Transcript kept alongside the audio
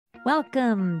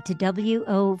Welcome to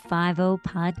WO50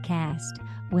 Podcast,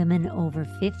 Women Over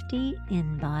 50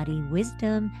 in Body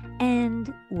Wisdom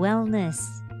and Wellness.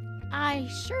 I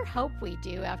sure hope we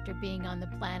do after being on the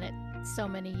planet so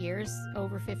many years,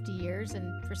 over 50 years,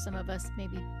 and for some of us,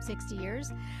 maybe 60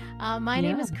 years. My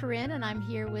name is Corrine, and I'm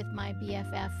here with my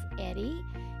BFF, Eddi.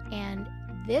 And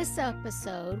this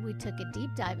episode, we took a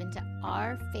deep dive into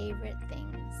our favorite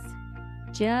things.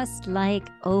 Just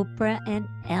like Oprah and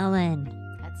Ellen.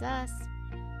 That's us.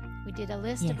 We did a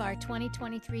list of our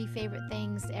 2023 favorite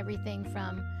things, everything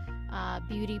from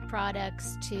beauty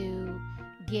products to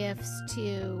gifts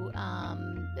to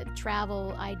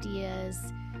travel ideas.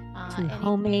 To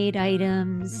homemade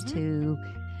items, to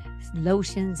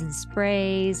lotions and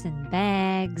sprays and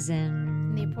bags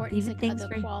and the importance even of things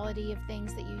the quality of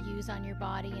things that you use on your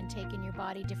body and take in your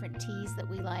body, different teas that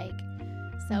we like.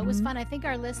 So it was fun. I think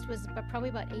our list was probably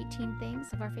about 18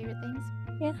 things of our favorite things.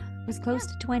 Yeah, it was close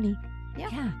to 20.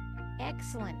 Yeah.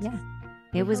 Excellent. Yeah.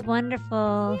 It was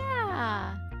wonderful.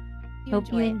 Yeah.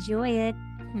 Hope you enjoy it.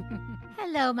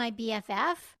 Hello, my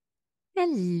BFF.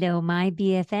 Hello, my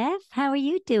BFF. How are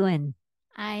you doing?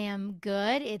 I am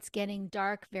good. It's getting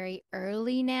dark very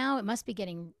early now. It must be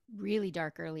getting really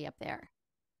dark early up there.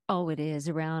 Oh, it is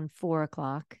around 4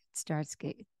 o'clock. It starts to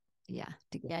get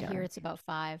dark. Here it's about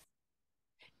 5.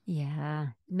 Yeah,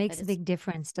 it makes a big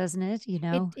difference, doesn't it? You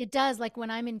know, it does. Like when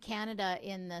I'm in Canada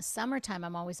in the summertime,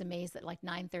 I'm always amazed that like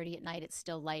 9:30 at night, it's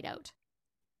still light out,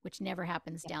 which never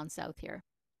happens down south here.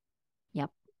 Yep.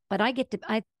 But I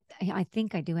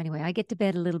think I do anyway. I get to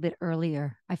bed a little bit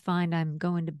earlier. I find I'm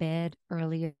going to bed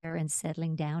earlier and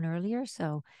settling down earlier.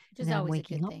 So I'm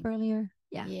waking up earlier.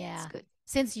 Yeah. It's good.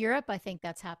 Since Europe, I think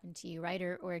that's happened to you, right?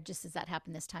 Or just does that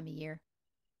happen this time of year?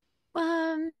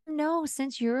 No,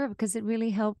 since Europe, because it really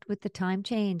helped with the time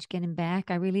change getting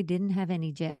back. I really didn't have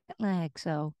any jet lag.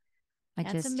 So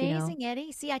That's amazing,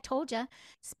 Eddi. See, I told you,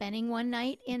 spending one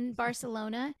night in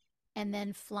Barcelona and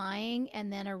then flying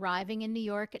and then arriving in New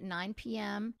York at 9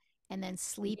 p.m. and then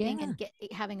sleeping and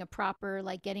having a proper,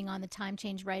 like getting on the time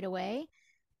change right away.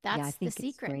 That's the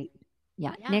secret. It's great.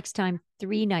 Yeah. Next time,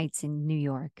 3 nights in New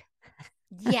York.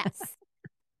 Yes.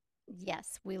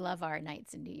 Yes. We love our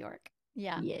nights in New York.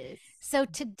 Yeah. Yes. So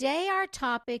today our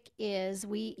topic is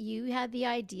you had the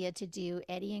idea to do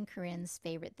Eddi and Corrine's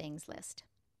favorite things list.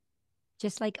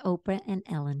 Just like Oprah and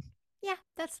Ellen. Yeah,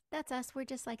 that's us. We're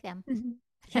just like them.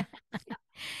 Yeah.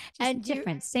 And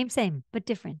different. Same, but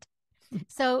different.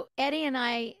 So Eddi and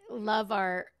I love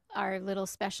our little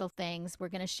special things. We're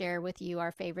going to share with you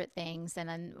our favorite things, and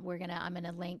then I'm going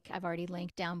to link. I've already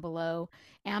linked down below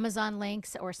Amazon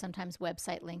links or sometimes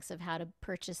website links of how to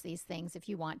purchase these things if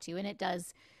you want to, and it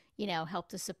does, help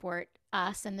to support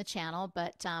us and the channel.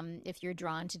 But if you're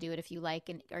drawn to do it, if you like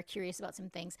and are curious about some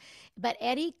things, but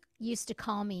Eddi used to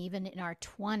call me even in our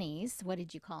 20s. What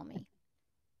did you call me?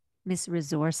 Miss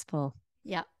Resourceful.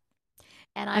 Yeah,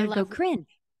 and I would go, Corrine,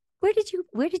 where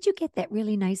did you get that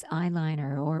really nice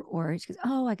eyeliner? Or she goes,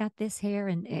 oh, I got this hair.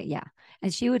 And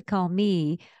and she would call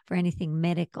me for anything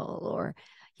medical or,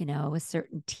 a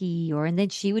certain tea and then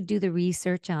she would do the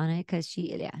research on it because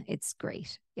it's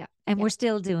great. Yeah. And we're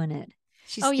still doing it.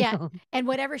 And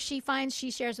whatever she finds,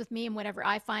 she shares with me and whatever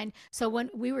I find. So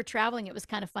when we were traveling, it was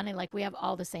kind of funny. Like we have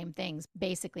all the same things,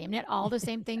 basically. I mean, not all the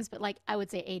same things, but like I would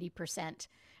say 80%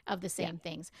 of the same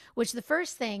things, which the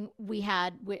first thing we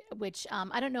had, which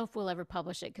I don't know if we'll ever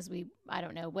publish it because I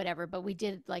don't know, whatever, but we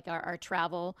did like our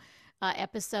travel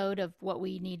episode of what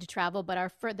we need to travel.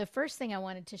 But the first thing I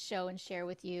wanted to show and share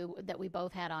with you that we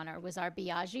both had on was our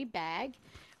Biaggi bag,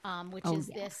 which is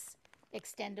this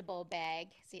extendable bag.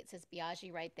 See, it says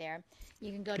Biaggi right there.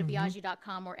 You can go to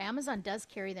Biaggi.com, or Amazon does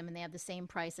carry them and they have the same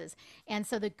prices. And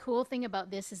so the cool thing about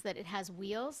this is that it has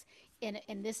wheels and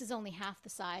this is only half the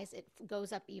size. It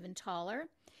goes up even taller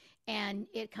and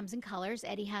it comes in colors.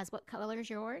 Eddi has, what color is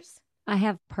yours? I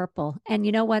have purple. And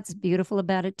you know what's beautiful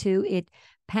about it too? It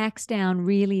packs down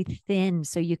really thin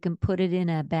so you can put it in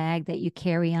a bag that you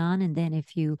carry on. And then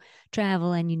if you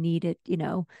travel and you need it,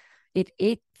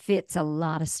 it fits a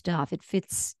lot of stuff. It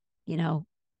fits,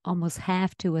 almost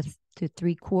half to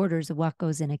 3/4 of what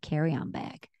goes in a carry-on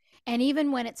bag. And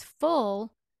even when it's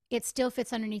full, it still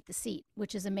fits underneath the seat,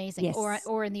 which is amazing, yes.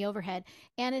 or in the overhead.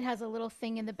 And it has a little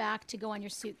thing in the back to go on your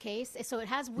suitcase. So it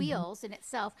has wheels in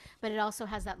itself, but it also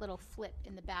has that little flip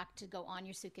in the back to go on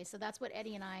your suitcase. So that's what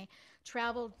Eddi and I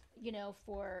traveled,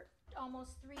 for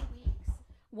almost 3 weeks,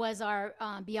 was our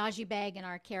Biaggi bag and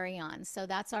our carry-on. So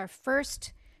that's our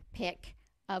first pick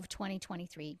of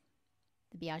 2023,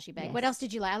 the Biaggi bag. Yes. What else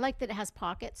did you like? I like that it has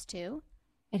pockets too.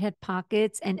 It had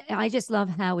pockets, and I just love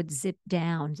how it zipped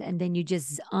down, and then you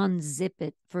just unzip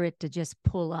it for it to just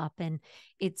pull up. And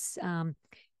it's, a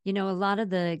lot of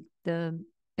the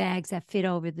bags that fit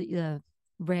over the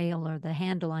rail or the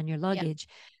handle on your Yep. luggage,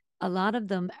 a lot of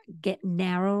them get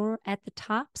narrower at the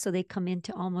top, so they come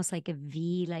into almost like a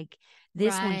V. Like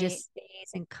this one Right. just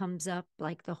stays and comes up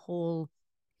like the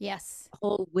Yes.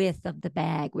 whole width of the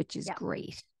bag, which is Yep.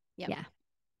 great. Yep. Yeah,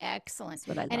 Excellent. that's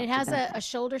what I And it loved has about a that.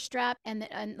 shoulder strap and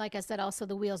like I said, also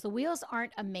the wheels. The wheels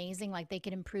aren't amazing, like they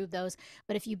could improve those.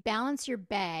 But if you balance your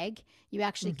bag, you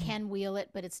actually Hmm. can wheel it,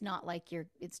 but it's not like it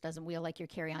doesn't wheel like your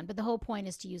carry-on. But the whole point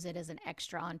is to use it as an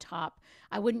extra on top.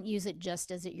 I wouldn't use it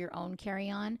just as your own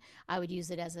carry-on. I would use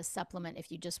it as a supplement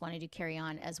if you just wanted to carry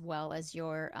on as well as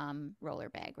your roller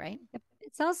bag, right? Yep.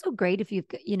 It's also great if if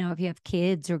you have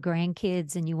kids or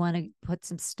grandkids and you want to put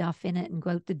some stuff in it and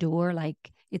go out the door,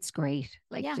 like it's great.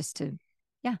 Like Yeah. just to,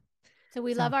 yeah. So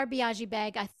we love So our Biaggi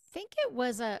bag. I think it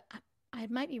was I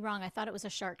might be wrong. I thought it was a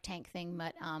Shark Tank thing,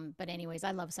 but anyways,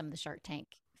 I love some of the Shark Tank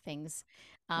things.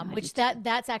 yeah, I do Which too.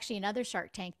 that's actually another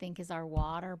Shark Tank thing is our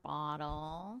water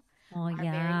bottle, Oh our very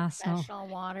yeah. So special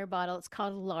water bottle. It's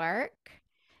called Lark,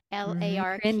 Corinne,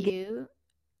 LARQ.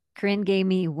 Corinne gave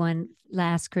me one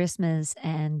last Christmas,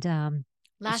 and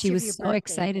Last she year for was your so birthday, I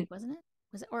excited. think, wasn't it?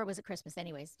 Was it or was it Christmas?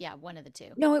 Anyways, yeah, one of the two.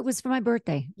 No, it was for my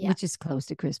birthday, Yeah, which is close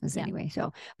to Christmas yeah. anyway.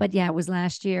 So, but yeah, it was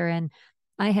last year, and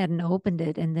I hadn't opened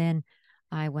it, and then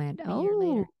I went, A year oh,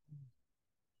 later.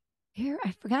 here,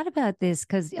 I forgot about this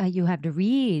because you have to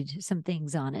read some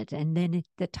things on it, and then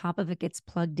the top of it gets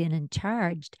plugged in and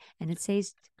charged, and it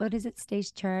says, "What is it?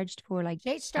 Stays charged for like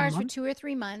Shade a stars for month." 2 or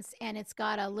 3 months, and it's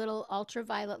got a little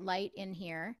ultraviolet light in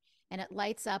here, and it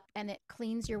lights up and it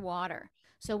cleans your water.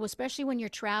 So especially when you're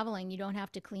traveling, you don't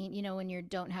have to clean. When you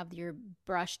don't have your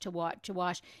brush to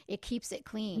wash, it keeps it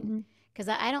clean. Mhm. Because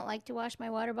I don't like to wash my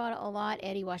water bottle a lot.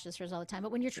 Eddie washes hers all the time.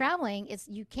 But when you're Yeah. traveling, it's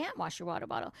you can't wash your water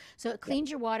bottle. So it Yep. cleans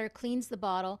your water, cleans the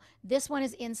bottle. This one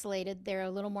is insulated. They're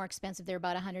a little more expensive. They're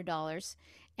about $100.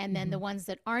 And then the Hmm. ones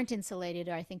that aren't insulated,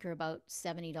 I think, are about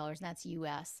 $70, and that's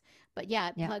US. But yeah,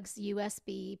 it Yeah. plugs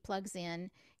USB, plugs in,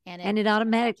 and And it's got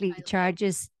an ultraviolet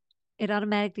light. it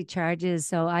automatically charges.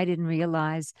 So I didn't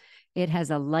realize it has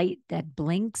a light that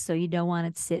blinks. So you don't want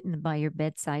it sitting by your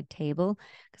bedside table.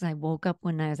 Because I woke up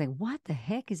one night, I was like, what the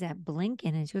heck is that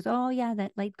blinking? And she goes, oh, yeah,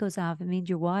 that light goes off. It means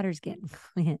your water's getting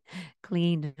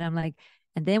cleaned. And I'm like,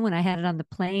 and then when I had it on the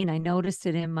plane, I noticed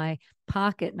it in my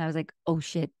pocket and I was like, oh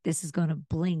shit, this is going to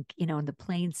blink, and the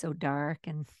plane's so dark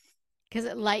and Because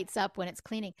it lights up when it's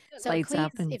cleaning. it So it lights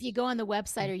up cleans, and if you go on the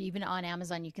website or even on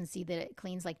Amazon, you can see that it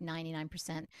cleans like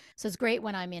 99%. So it's great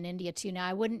when I'm in India too. Now,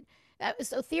 I wouldn't,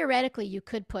 so theoretically, you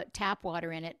could put tap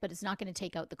water in it, but it's not going to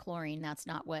take out the chlorine. That's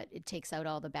not what it takes out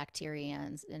all the bacteria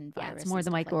and yeah, it's virus more and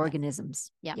the stuff like that.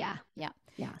 microorganisms. Yeah. Yeah. Yeah.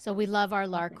 Yeah. So we love our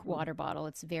Love that Lark one. water bottle.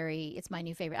 It's my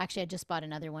new favorite. Actually, I just bought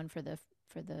another one for the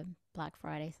Black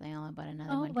Friday sale. I bought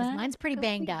another Oh, one because wow. mine's pretty Good for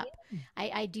banged you. up.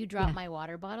 I do drop Yeah. my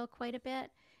water bottle quite a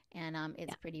bit, and it's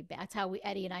Yeah. pretty bad. That's how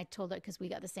Eddie and I told it because we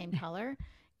got the same color,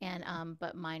 and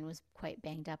but mine was quite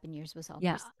banged up, and yours was all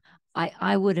Yeah. pristine.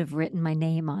 I would have written my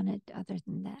name on it. Other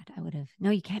than that, I would have. No,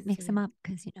 you can't mix See, them up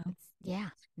because, it's yeah,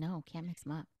 no, can't mix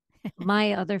them up.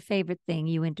 my other favorite thing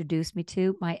you introduced me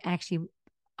to,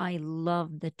 I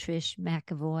love the Trish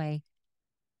McAvoy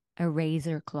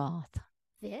eraser cloth.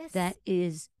 This That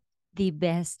is the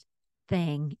best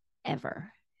thing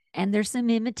ever. And there's some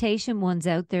imitation ones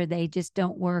out there. They just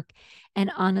don't work.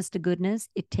 And honest to goodness,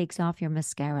 it takes off your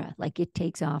mascara. Like it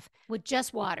takes off, with just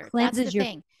it water. That's the cleanses your,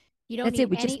 thing. You don't that's need it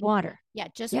with just any, water. yeah,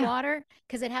 just Yeah. water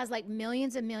because it has like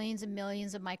millions and millions and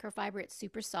millions of microfiber. It's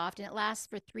super soft and it lasts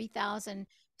for 3,000.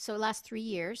 So it lasts 3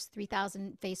 years,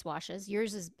 3,000 face washes.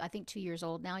 Yours is, I think, 2 years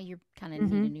old now. You're kind of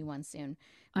need a Hmm. new one soon.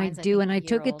 I Mine's, I do. think, And a I year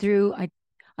took it old. through.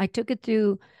 I took it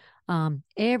through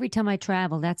every time I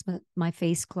travel. That's my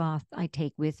face cloth I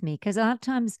take with me. Because a lot of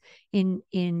times in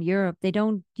Europe, they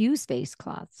don't use face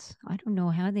cloths. I don't know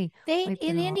how they They wipe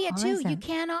in their India too. eyes You out.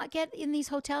 cannot get in these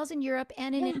hotels in Europe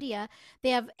and in Yeah. India.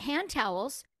 They have hand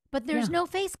towels, but there's Yeah. no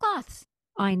face cloths.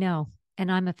 I know.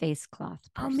 And I'm a face cloth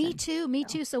Oh, me person. too. Me So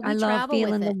too. So I we love travel with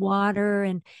feeling the it. water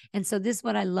and so this is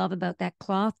what I love about that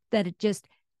cloth that it just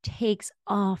takes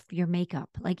off your makeup.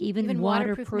 Like even Even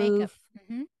waterproof makeup. waterproof.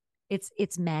 Hmm.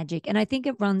 It's magic. And I think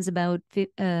it runs about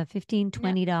 15 No,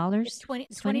 it's $20. 20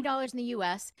 it's It's 20? $20 in the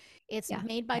US. It's Yeah.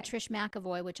 made by Okay. Trish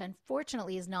McAvoy, which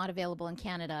unfortunately is not available in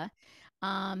Canada.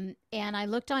 And I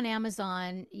looked on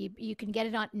Amazon. You can get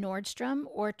it on Nordstrom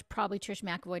or probably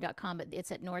trishmcavoy.com, but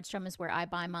it's at Nordstrom is where I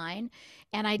buy mine.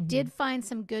 And I Hmm. did find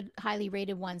some good, highly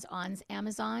rated ones on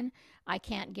Amazon. I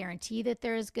can't guarantee that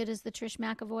they're as good as the Trish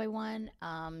McAvoy one.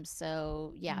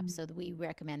 So yeah, so we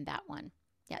recommend that one.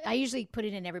 Yeah, I usually put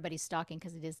it in everybody's stocking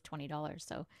because it is $20.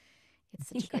 So it's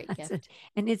such a Yeah, great gift.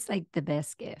 and it's like the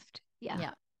best gift. Yeah.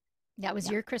 Yeah. That was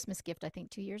Yeah. your Christmas gift, I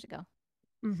think, 2 years ago.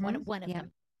 Mm-hmm. One of Yeah.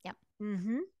 them. Yep.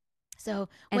 Mm-hmm. So what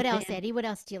And else, then Eddie? What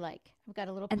else do you like? I've got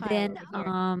a little and pile then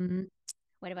over here.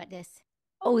 What about this?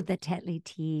 oh, the Tetley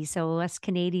tea. So us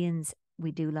Canadians,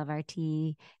 we do love our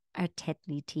Tetley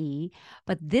tea.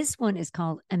 But this one is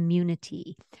called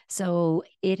immunity. So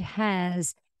it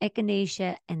has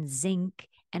echinacea and zinc.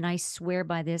 And I swear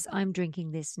by this, I'm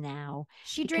drinking this now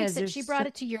She drinks because it. there's She brought so,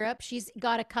 it to Europe. She's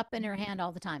got a cup in her hand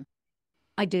all the time.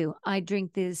 I do. I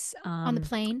drink this On the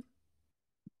plane?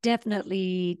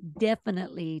 definitely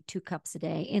 2 cups a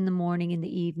day in the morning, in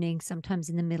the evening, sometimes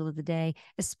in the middle of the day,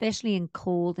 especially in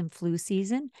cold and flu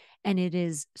season. And it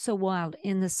is so wild.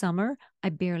 In the summer, I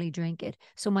barely drink it.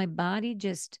 So my body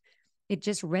it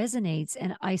just resonates.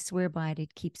 And I swear by it,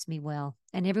 it keeps me well.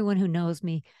 And everyone who knows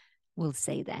me will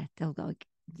say that. They'll go,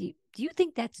 do you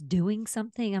think that's doing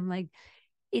something? I'm like,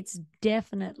 it's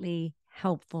definitely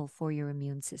helpful for your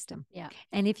immune system. Yeah.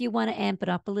 And if you want to amp it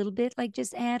up a little bit, like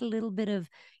just add a little bit of,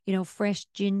 fresh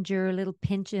ginger, a little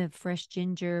pinch of fresh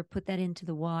ginger, put that into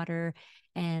the water.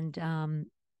 And,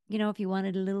 if you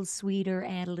wanted a little sweeter,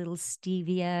 add a little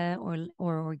stevia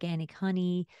or organic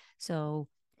honey. So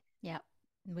Yeah.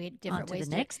 We had on different to the ways to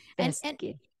do it. next And best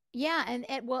gift. yeah, and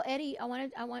well, Eddie,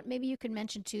 maybe you could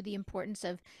mention too the importance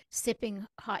of sipping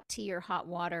hot tea or hot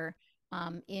water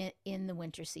in the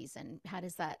winter season. How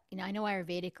does that, I know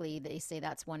Ayurvedically they say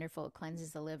that's wonderful. It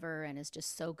cleanses the liver and is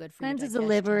just so good for your Cleanses the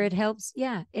liver. digestion. It helps.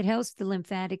 Yeah, it helps the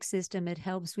lymphatic system. It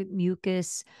helps with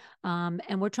mucus. And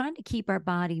we're trying to keep our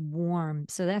body warm.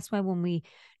 So that's why when we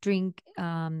drink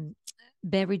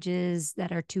beverages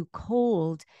that are too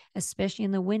cold, especially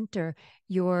in the winter,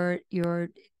 you're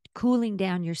cooling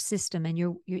down your system,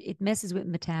 and it messes with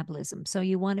metabolism. So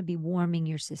you want to be warming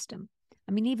your system.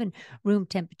 I mean, even room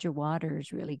temperature water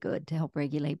is really good to help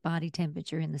regulate body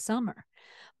temperature in the summer.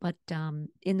 But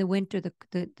in the winter,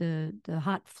 the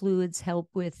hot fluids help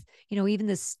with, even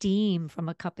the steam from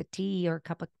a cup of tea or a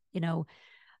cup of,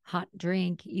 hot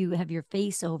drink. You have your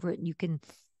face over it, and you can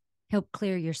help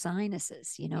clear your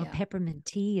sinuses. Yeah. Peppermint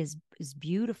tea is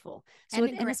beautiful. So,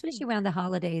 And and especially around the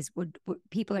holidays, where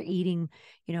people are eating,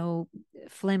 you know,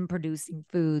 phlegm producing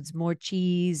foods, more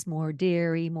cheese, more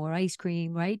dairy, more ice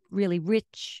cream, right? Really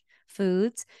rich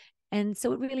foods. And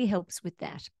so it really helps with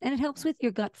that. And it helps yeah. with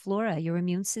your gut flora, your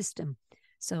immune system.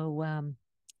 So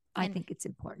I And think it's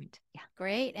important. Yeah.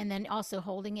 great. And then also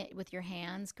holding it with your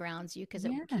hands grounds you because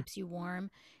it Yeah. keeps you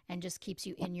warm and just keeps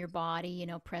you Yep. in your body,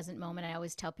 present moment. I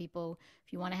always tell people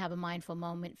if you want to have a mindful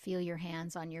moment, feel your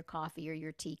hands on your coffee or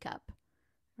your teacup,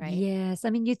 right? Yes. I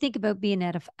mean, you think about being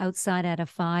outside at a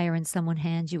fire and someone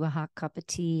hands you a hot cup of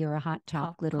tea or a hot Hot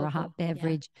chocolate or a hot cocoa. Yeah.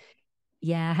 beverage.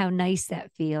 Yeah, how nice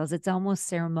that feels. It's almost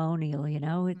ceremonial,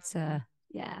 It's Mhm.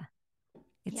 yeah,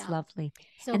 it's Yeah. lovely.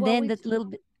 So, And well, then we've, the little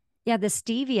bit, yeah, the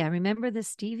stevia. Remember the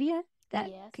stevia? That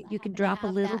yes, I you can happen to drop a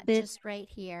have little that bit just right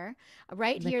here.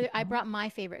 Right in the here, I cup. brought my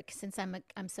favorite since I'm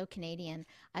so Canadian.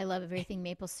 I love everything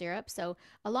maple syrup. So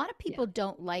a lot of Yeah, people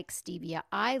don't like stevia.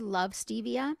 I love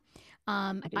stevia.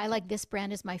 I do I too. like this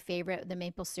brand is my favorite. The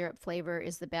maple syrup flavor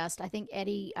is the best. I think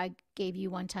Eddie, I gave you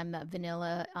one time that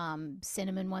vanilla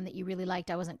cinnamon one that you really liked.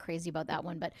 I wasn't crazy about Yeah. that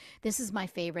one, but this is my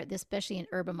favorite. This, especially in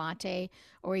yerba mate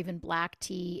or even black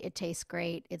tea, it tastes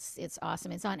great. It's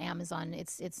awesome. It's on Amazon.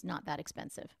 It's not that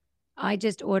expensive. I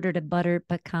just ordered a butter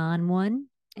pecan one,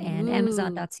 and Ooh.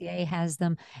 Amazon.ca has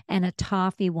them, and a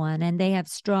toffee one, and they have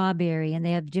strawberry, and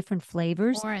they have different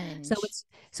flavors. So Orange.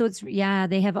 it's yeah,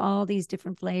 they have all these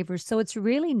different flavors. So it's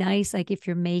really nice, like if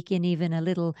you're making even a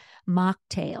little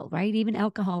mocktail, right? Even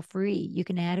alcohol free, you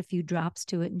can add a few drops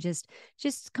to it and just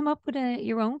come up with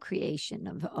your own creation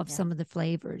of Yeah. some of the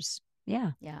flavors.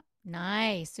 Yeah, Yeah.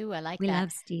 Nice. Ooh, I like we that. love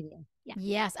stevia. Yeah.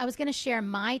 Yes, I was going to share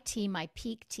my tea, my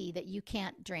peak tea that you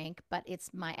can't drink, but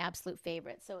it's my absolute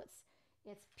favorite. So it's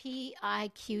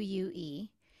PIQUE,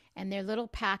 and they're little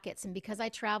packets. And because I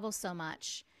travel so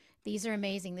much, these are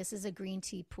amazing. This is a green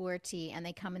tea, pu'er tea, and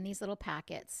they come in these little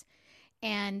packets.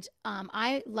 And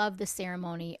I love the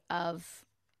ceremony of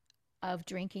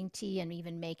drinking tea and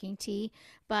even making tea.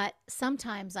 But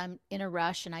sometimes I'm in a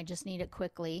rush and I just need it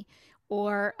quickly,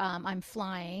 or I'm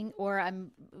flying, or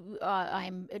I'm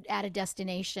at a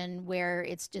destination where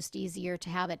it's just easier to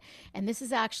have it. And this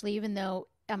is actually, even though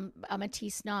I'm a tea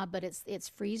snob, but it's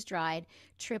freeze dried,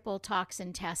 triple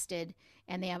toxin tested,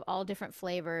 and they have all different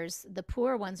flavors. The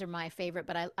poor ones are my favorite,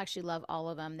 but I actually love all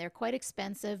of them. They're quite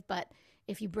expensive, but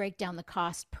if you break down the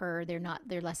cost per, they're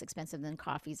less expensive than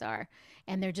coffees are,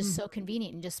 and they're just Mm. so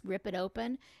convenient. And just rip it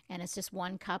open, and it's just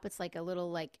one cup. It's like a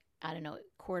little, like, I don't know,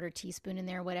 quarter teaspoon in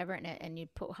there, or whatever, and you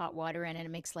put hot water in, and it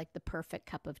makes like the perfect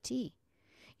cup of tea.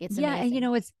 It's Yeah, and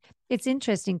amazing. it's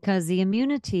interesting because the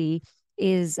immunity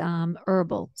is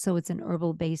herbal, so it's an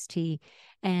herbal based tea,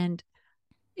 and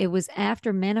it was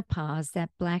after menopause that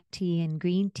black tea and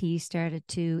green tea started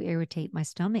to irritate my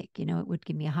stomach. It would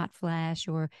give me a hot flash,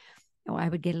 or I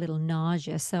would get a little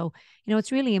nausea. So,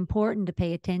 it's really important to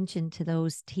pay attention to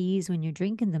those teas when you're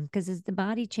drinking them because as the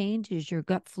body changes, your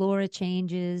gut flora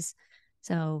changes.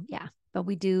 So, yeah, but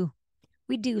we do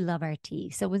love our tea.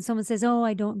 So when someone says, "Oh,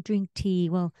 I don't drink tea,"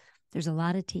 well, there's a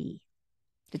lot of tea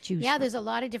to choose Yeah, from. there's a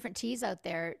lot of different teas out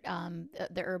there,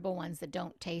 the herbal ones that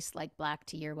don't taste like black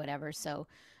tea or whatever. So,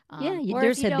 Yeah, or if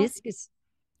there's you don't, hibiscus.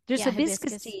 There's yeah,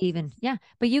 hibiscus hibiscus. tea even. Yeah,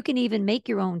 but you can even make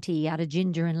your own tea out of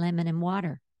ginger and lemon and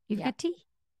water. You've Yeah, got tea.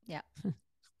 yeah.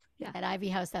 Yeah. At Ivy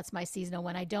House, that's my seasonal.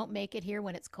 When I don't make it here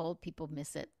when it's cold, people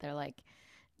miss it. They're like,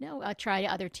 no, I try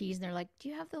other teas and they're like, do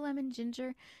you have the lemon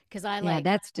ginger? Because I Yeah, like,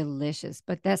 that's delicious,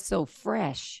 but that's so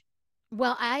fresh.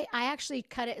 well, I actually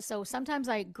cut it. So sometimes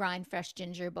I grind fresh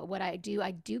ginger, but what I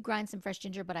do grind some fresh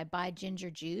ginger, but I buy ginger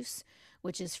juice,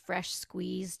 which is fresh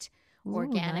squeezed Ooh,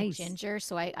 organic nice. ginger.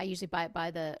 So I usually buy it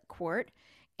by the quart,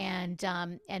 and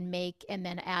make, and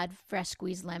then add fresh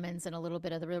squeezed lemons and a little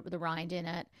bit of the rind in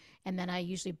it. And then I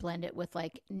usually blend it with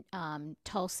like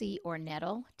tulsi or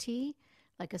nettle tea,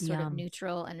 like a sort of Yum.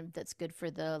 neutral, and that's good for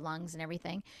the lungs and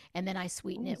everything. And then I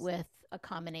sweeten Oh, it with a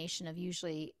combination of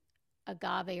usually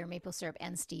agave or maple syrup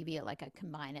and stevia. Like, I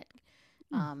combine it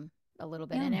mm, a little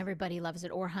bit, and yum. everybody loves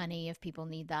it, or honey if people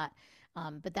need that.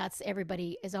 But that's,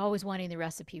 everybody is always wanting the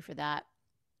recipe for that.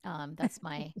 That's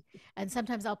my, and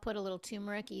sometimes I'll put a little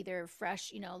turmeric, either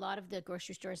fresh. A lot of the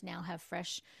grocery stores now have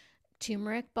fresh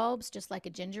turmeric bulbs, just like a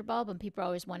ginger bulb, and people are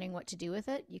always wondering what to do with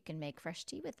it. You can make fresh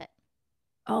tea with it.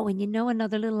 Oh, and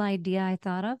another little idea I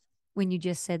thought of when you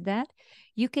just said that?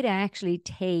 You could actually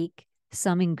take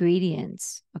some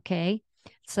ingredients, okay?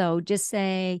 So just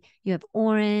say you have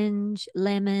orange,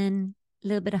 lemon, a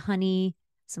little bit of honey,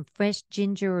 some fresh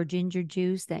ginger or ginger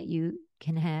juice that you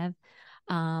can have.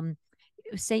 Um,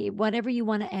 Say whatever you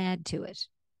want to add to it.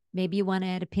 Maybe you want to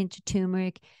add a pinch of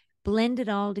turmeric, blend it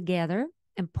all together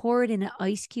and pour it in an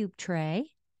ice cube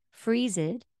tray, freeze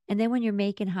it. And then when you're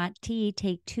making hot tea,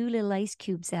 take two little ice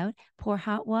cubes out, pour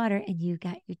hot water, and you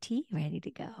got your tea ready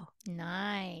to go.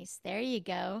 Nice. There you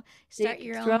go. So you Start could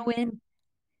your throw own. in,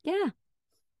 yeah,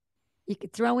 you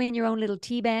could throw in your own little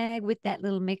tea bag with that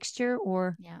little mixture,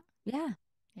 or Yeah. yeah,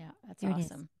 Yeah. That's there it is.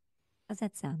 awesome. How's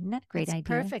that sound? Isn't that a great It's idea?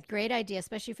 perfect. Great idea,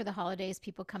 especially for the holidays,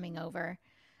 people coming over.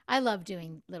 I love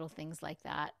doing little things like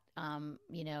that,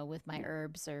 with my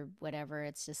herbs or whatever.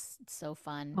 It's just so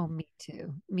fun. Oh, me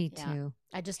too. Me Yeah. too.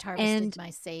 I just harvested And my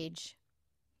sage.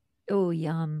 oh,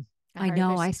 yum. I I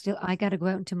know. harvest I got to go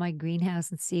out into my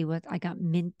greenhouse and see what I got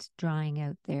mint drying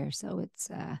out there. So it's,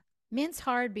 mint's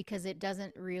hard because it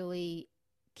doesn't really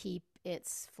keep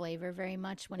its flavor very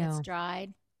much when it's no,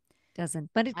 dried. doesn't,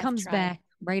 but it I've comes tried. back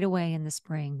right away in the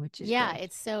spring, which is Yeah, great.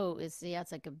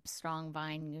 it's like a strong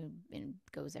vine and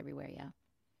goes everywhere. Yeah.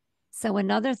 So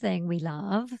another thing we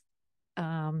love,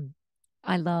 um,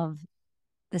 I love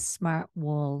the smart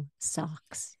wool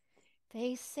socks.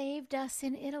 They saved us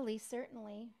in Italy,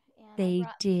 certainly. And I They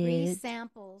brought three did.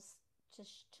 samples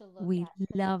to look We at.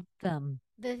 love them.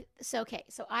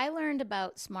 So I learned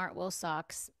about smart wool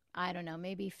socks, I don't know,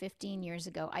 maybe 15 years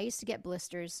ago. I used to get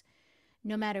blisters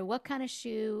no matter what kind of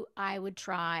shoe I would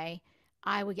try.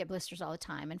 I would get blisters all the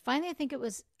time. And finally, I think it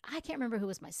was, I can't remember who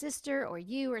was, my sister or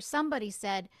you or somebody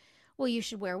said, well, you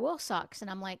should wear wool socks. And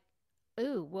I'm like,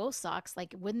 ooh, wool socks.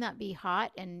 Like, wouldn't that be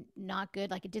hot and not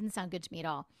good? Like, it didn't sound good to me at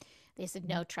all. They said,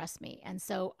 no, trust me. And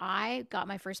so I got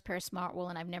my first pair of smart wool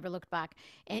and I've never looked back.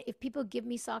 And if people give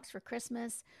me socks for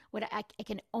Christmas, I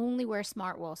can only wear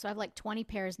smart wool. So I have like 20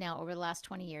 pairs now over the last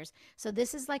 20 years. So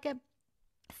this is like a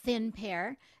thin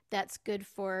pair that's good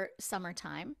for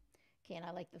summertime. Okay. And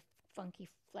I like the funky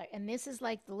flag. And this is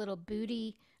like the little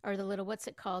booty, or the little, what's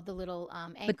it called? The little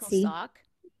But ankle see, sock.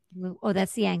 oh, That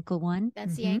that's the ankle one.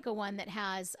 that's the Hmm. ankle one that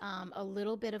has a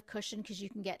little bit of cushion, because you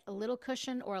can get a little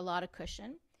cushion or a lot of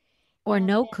cushion. Or And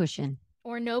no then, cushion.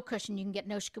 or no cushion. You can get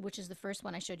no, which is the first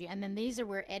one I showed you. And then these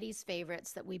were Eddie's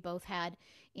favorites that we both had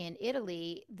in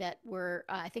Italy that were,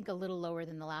 I think, a little lower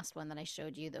than the last one that I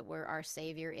showed you that were our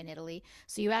savior in Italy.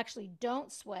 So you actually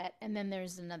don't sweat. And then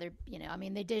there's another, I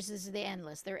mean, this is the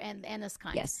endless. They're endless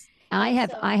kinds. Yes. And I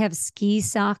so have ski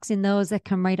socks in those that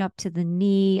come right up to the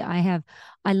knee. I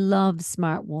love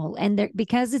smart wool. And they're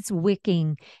because it's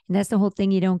wicking, and that's the whole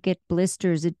thing. You don't get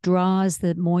blisters. It draws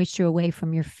the moisture away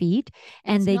from your feet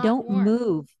and and it's they not don't warm.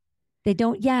 move. They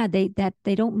don't, yeah, they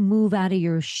don't move out of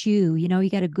your shoe. You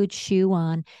got a good shoe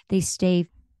on. They stay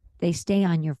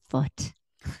on your foot.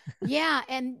 Yeah,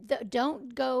 and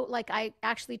don't go like I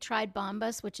actually tried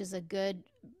Bombas, which is a good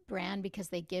brand because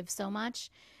they give so much,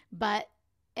 but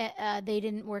they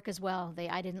didn't work as well.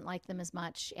 I didn't like them as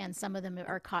much, and some of them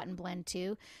are cotton blend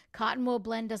too. Cotton wool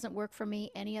blend doesn't work for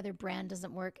me. Any other brand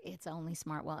doesn't work. It's only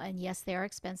Smartwool, and yes, they are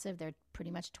expensive. They're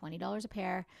pretty much $20 a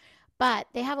pair, but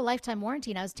they have a lifetime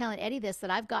warranty. And I was telling Eddie this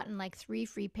that I've gotten like 3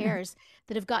 free pairs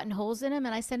that have gotten holes in them,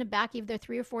 and I send them back if they're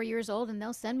 3 or 4 years old, and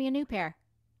they'll send me a new pair.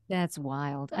 That's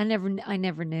wild. I never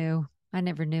knew. I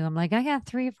never knew. I'm like, I got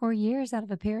 3 or 4 years out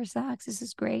of a pair of socks. This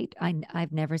is great.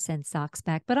 I've never sent socks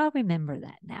back, but I'll remember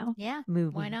that now. Yeah, why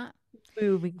Moving, not?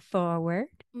 moving forward.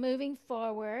 Moving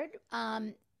forward,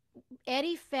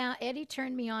 Eddie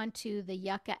turned me on to the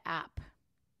Yuka app.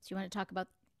 So you want to talk about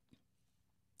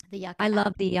the Yuka I app?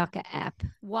 love the Yuka app.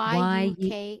 Y U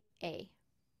Yuka.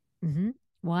 mm-hmm,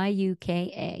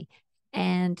 Yuka,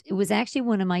 and it was actually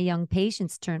one of my young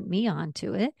patients turned me on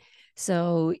to it.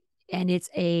 So, and it's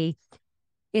an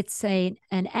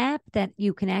app that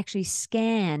you can actually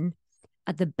scan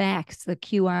at the backs, the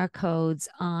QR codes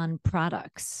on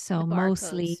products. The So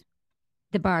mostly barcodes.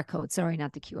 the barcode. Sorry,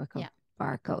 not the QR code. Yeah,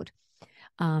 Barcode.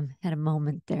 Had a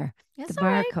moment there. The it's all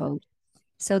right. barcode.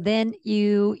 So then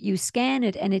you scan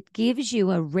it and it gives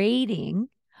you a rating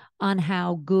on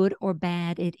how good or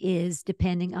bad it is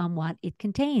depending on what it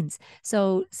contains.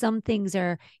 So some things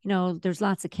are, there's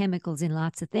lots of chemicals in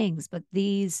lots of things, but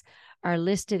these are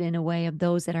listed in a way of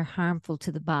those that are harmful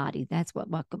to the body. That's what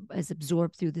is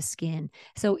absorbed through the skin.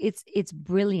 So it's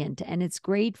brilliant and it's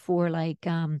great for like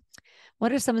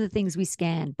what are some of the things we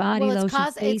scan? Well, Body lotion,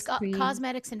 it's face cream.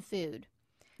 cosmetics and food.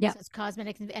 Yeah. So it's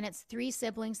cosmetics, and it's three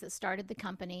siblings that started the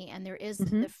company. And there is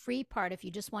Mm-hmm. the free part if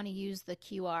you just want to use the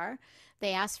QR.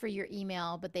 They ask for your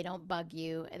email, but they don't bug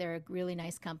you. They're a really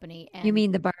nice company. You And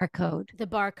mean the barcode? the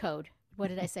barcode. What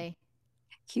did I say?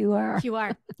 QR.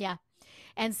 QR. Yeah.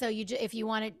 And so if you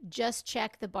want to just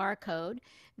check the barcode,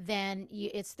 then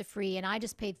it's the free. And I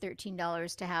just paid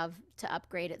 $13 to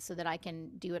upgrade it so that I can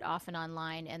do it off and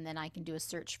online, and then I can do a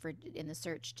search in the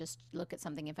search. Just look at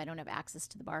something if I don't have access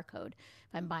to the barcode.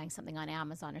 If I'm buying something on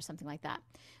Amazon or something like that.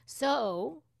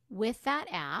 So with that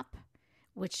app,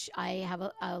 which I have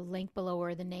a link below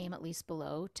or the name at least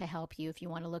below to help you if you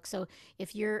want to look. So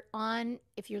if you're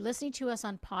listening to us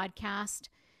on podcast,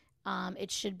 it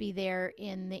should be there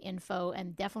in the info,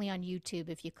 and definitely on YouTube.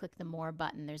 If you click the more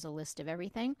button, there's a list of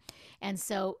everything. And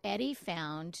so Eddie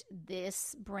found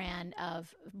this brand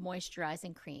of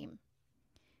moisturizing cream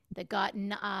that got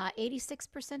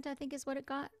 86%, I think is what it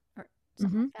got, or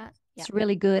something Mm-hmm. like that. Yeah. It's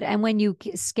really good. And when you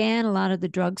scan a lot of the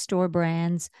drugstore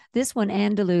brands, this one,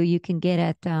 Andalou, you can get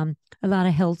at a lot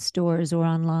of health stores or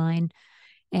online.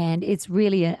 And it's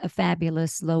really a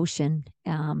fabulous lotion.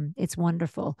 It's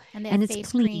wonderful. And they have And it's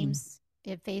face clean. creams.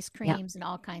 They have face Yeah, creams and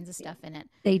all kinds of stuff in it.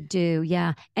 they do.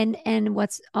 Yeah. And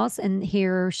what's also in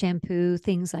hair shampoo,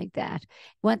 things like that.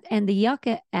 And the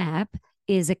Yucca app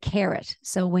is a carrot.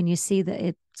 So when you see that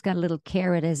it's got a little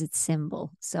carrot as its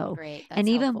symbol. So, Great. and That's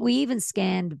even helpful. we even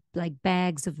scanned like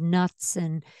bags of nuts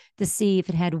and to see if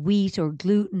it had wheat or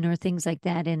gluten or things like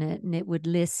that in it, and it would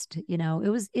list.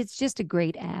 It's just a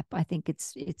great app. I think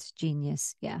it's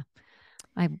genius. Yeah,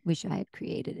 I wish I had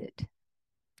created it.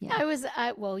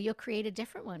 Yeah, Well, you'll create a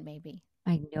different one maybe.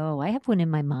 I know. I have one in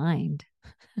my mind.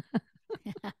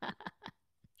 I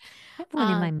have one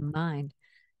in my um, mind.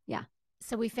 Yeah,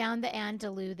 so we found the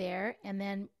Andalou there, and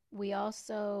then we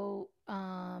also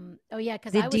oh yeah,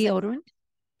 because the I was at deodorant,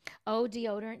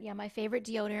 deodorant. Yeah, my favorite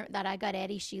deodorant that I got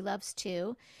Eddie, she loves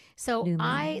too. So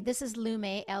Lume. this is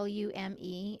Lume,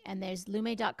 Lume, and there's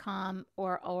lume.com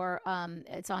or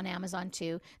it's on Amazon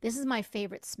too. This is my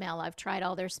favorite smell. I've tried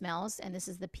all their smells, and this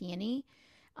is the peony.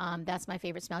 That's my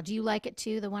favorite smell. Do you like it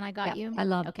too, the one I got Yeah, you?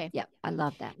 Okay. I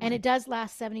love that And it one. does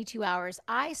last 72 hours.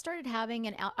 I started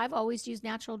having I've always used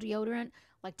natural deodorant,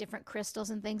 like different crystals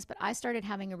and things, but I started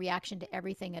having a reaction to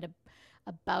everything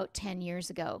about 10 years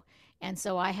ago. And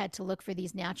so I had to look for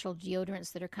these natural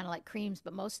deodorants that are kind of like creams,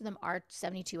 but most of them are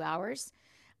 72 hours.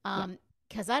 Yeah.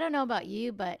 Because I don't know about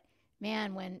you, but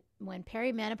man, when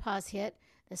perimenopause hit,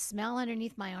 the smell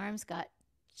underneath my arms got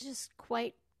just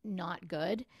quite not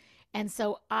good. And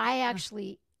so I Huh.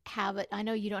 actually have it. I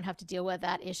know you don't have to deal with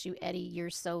that issue, Eddie.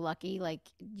 You're so lucky, like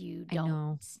you I don't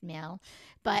know. smell.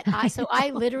 But I I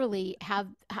know. literally have,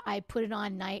 I put it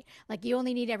on night, like you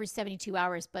only need every 72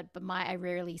 hours, but I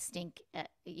rarely stink, at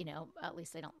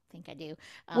least I don't think I do.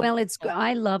 Well, it's So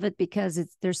I love it because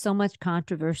there's so much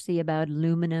controversy about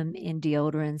aluminum in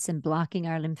deodorants and blocking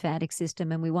our lymphatic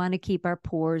system, and we want to keep our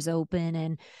pores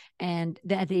open, and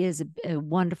that is a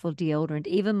wonderful deodorant.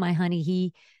 Even my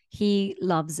honey, he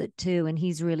loves it too, and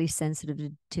he's really sensitive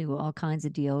to all kinds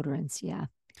of deodorants. Yeah,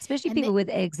 especially and people with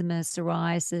eczema,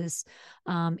 psoriasis,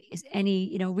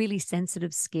 any really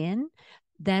sensitive skin.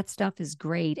 That stuff is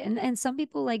great, and some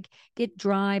people like get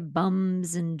dry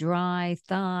bums and dry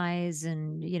thighs,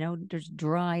 and there's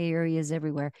dry areas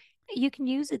everywhere. You can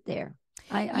use it there.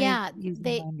 I yeah, use it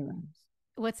on my they, underarms.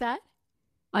 what's that?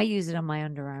 I use it on my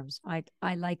underarms.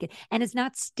 I like it, and it's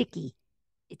not sticky.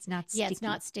 It's not Yeah, it's sticky.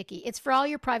 not sticky. It's for all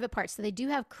your private parts. So they do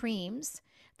have creams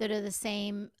that are the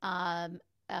same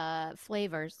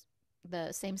flavors,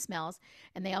 the same smells,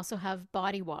 and they also have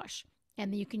body wash.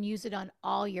 And you can use it on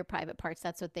all your private parts.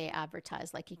 That's what they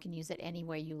advertise. Like you can use it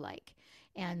anywhere you like.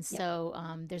 And Yep.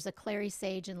 so there's a clary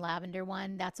sage and lavender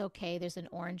one. That's okay. There's an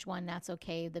orange one. That's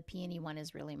okay. The peony one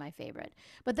is really my favorite.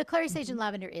 But the clary sage and Mhm.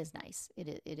 lavender is nice.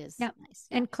 It is Yeah. nice.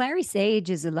 Yeah. And clary sage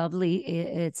is a lovely.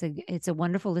 It's a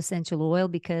wonderful essential oil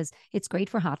because it's great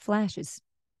for hot flashes.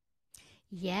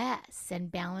 Yes.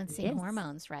 And balancing Yes.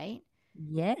 hormones, right?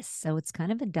 Yes. So it's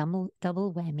kind of a double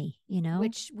whammy.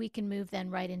 Which we can move then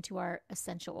right into our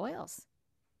essential oils.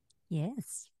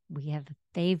 Yes, we have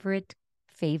favorite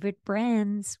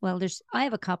brands. Well, there's I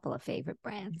have a couple of favorite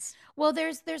brands. Well,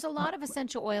 there's a Oh, lot of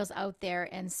essential oils out there,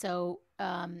 and so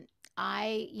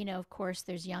of course,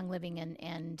 there's Young Living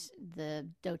and the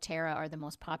DoTerra are the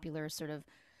most popular sort of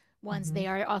ones. mhm. They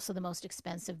are also the most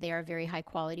expensive. They are very high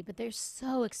quality, but they're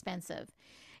so expensive.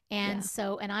 And Yeah.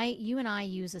 so, you and I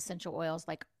use essential oils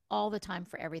like all the time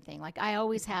for everything. Like I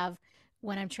always have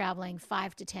when I'm traveling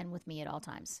 5 to 10 with me at all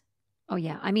times. Oh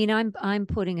yeah. I mean, I'm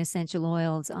putting essential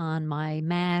oils on my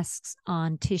masks,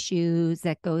 on tissues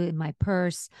that go in my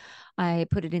purse. I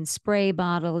put it in spray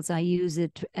bottles. I use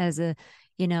it as to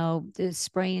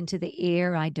spray into the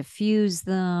air. I diffuse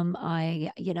them.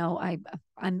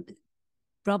 I'm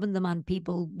rubbing them on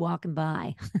people walking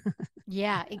by.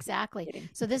 Yeah, exactly. Kidding.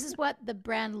 So this is what the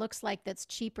brand looks like that's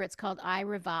cheaper. It's called I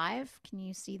Revive. Can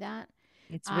you see that?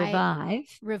 It's I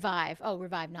Revive. Revive. Oh,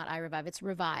 Revive, not I Revive. It's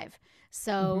Revive.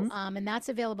 So, Hmm. and that's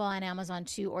available on Amazon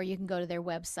too, or you can go to their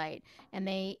website. And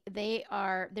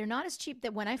they're not as cheap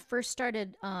that when I first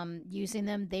started using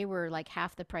them, they were like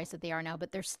half the price that they are now,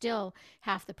 but they're still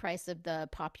half the price of the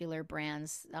popular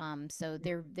brands. So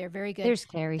they're very good. There's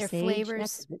Clary Their Sage. That's a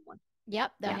flavors. good one.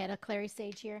 Yep, I Yeah. had a clary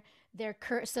sage here.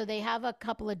 So they have a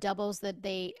couple of doubles that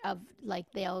they of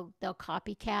like they'll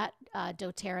copycat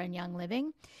DoTerra and Young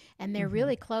Living, and they're Hmm.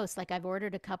 really close. Like I've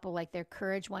ordered a couple. Like their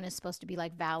Courage one is supposed to be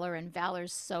like Valor, and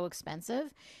Valor's so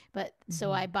expensive, but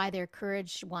so I Hmm. buy their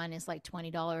Courage one is like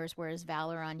 $20, whereas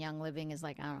Valor on Young Living is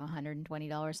like I don't know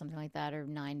 $120 something like that, or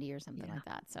 90 or something Yeah. like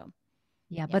that. So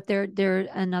Yeah. yeah, But they're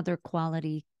another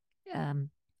quality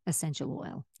um, essential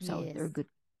oil. So yes, they're good.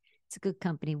 It's a good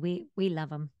company. We love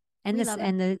them. And we this love them.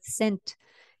 and the scent,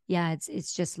 yeah,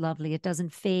 it's just lovely. It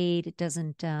doesn't fade. It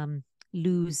doesn't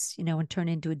lose, and turn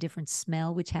into a different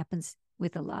smell, which happens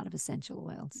with a lot of essential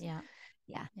oils. Yeah,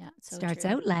 Yeah. yeah, so Starts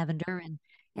true. out lavender and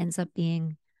ends up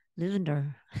being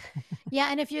lavender. Yeah,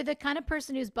 and if you're the kind of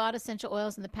person who's bought essential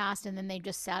oils in the past and then they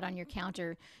just sat on your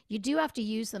counter, you do have to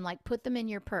use them. Like put them in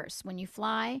your purse. When you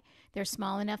fly, they're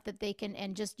small enough that they can,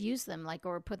 and just use them, like,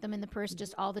 or put them in the purse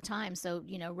just all the time. So,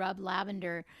 rub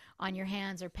lavender on your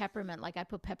hands or peppermint. Like I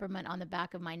put peppermint on the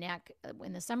back of my neck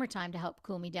in the summertime to help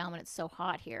cool me down when it's so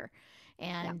hot here.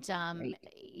 Yeah. And,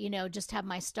 Great. just have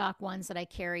my stock ones that I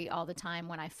carry all the time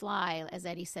when I fly, as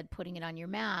Eddie said, putting it on your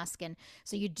mask. And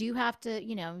so you do have to,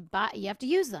 you have to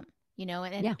use them,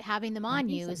 and Yeah. having them Gotta on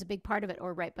use you is a them. big part of it,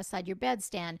 or right beside your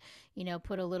bedstand,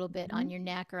 put a little bit on Mhm. your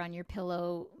neck or on your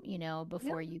pillow, Yep.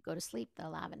 before you go to sleep, the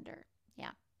lavender.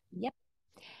 Yeah. Yep.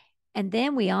 And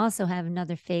then we also have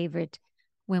another favorite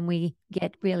when we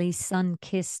get really sun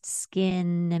kissed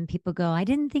skin and people go, I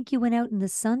didn't think you went out in the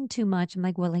sun too much. I'm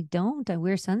like, well, I don't. I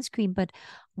wear sunscreen, but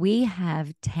we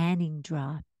have tanning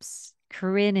drops.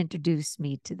 Corinne introduced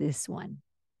me to this one.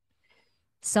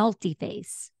 Salty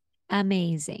face.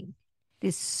 Amazing.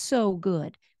 This so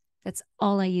good. That's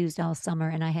all I used all summer.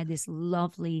 And I had this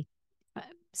lovely uh,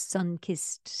 sun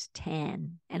kissed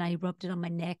tan. And I rubbed it on my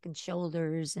neck and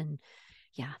shoulders. And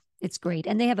yeah, It's great.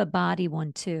 And they have a body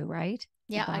one too, right?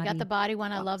 The Yeah, I got the body body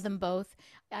one. I love drops. them both.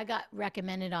 I got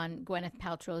recommended on Gwyneth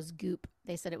Paltrow's Goop.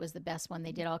 They said it was the best one.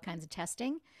 They did all kinds of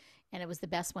testing, and it was the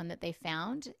best one that they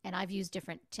found. And I've used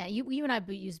different you and I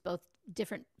used both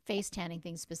different face tanning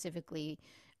things specifically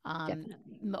um,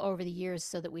 Definitely. over the years,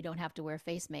 so that we don't have to wear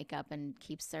face makeup and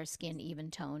keeps our skin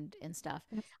even toned and stuff.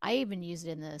 Yep. I even used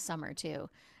it in the summer too.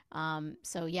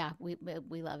 So yeah, we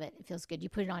love it. It feels good. You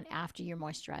put it on after your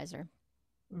moisturizer.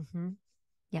 Mm-hmm.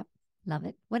 Yep. Love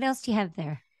it. What else do you have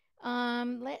there?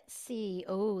 Let's see.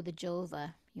 Oh, the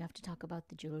Jolva. You have to talk about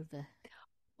the Jolva.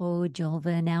 Oh,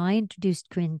 Jolva. Now I introduced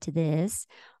Corinne to this,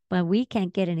 but we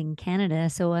can't get it in Canada.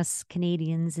 So us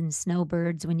Canadians and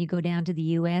snowbirds, when you go down to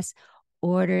the US,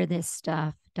 order this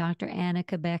stuff. Dr. Anna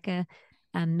Kabeka,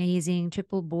 amazing,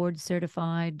 triple board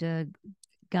certified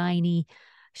gynae.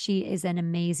 She is an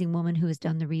amazing woman who has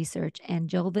done the research. And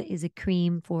Jolva is a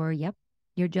cream for, yep,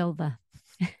 your Jolva.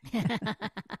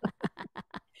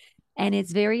 And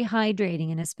it's very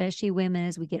hydrating, and especially women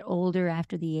as we get older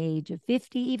after the age of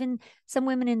 50, even some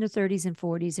women in their 30s and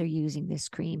 40s are using this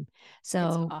cream. It's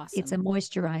So it's a awesome.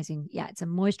 moisturizing, yeah, it's a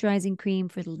moisturizing cream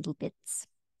for the little bits.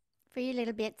 For your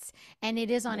little bits. And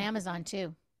it is on Yeah, Amazon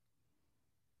too.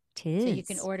 So you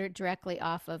can tis. order it directly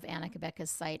off of Anna Quebecca's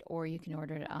site, or you can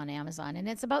order it on Amazon. And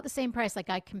it's about the same price. Like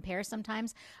I compare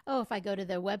sometimes, oh, if I go to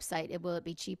the website, will it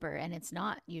be cheaper? And it's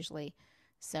not usually.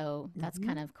 So that's Mhm.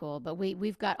 kind of cool. But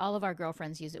we've got all of our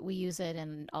girlfriends use it. We use it,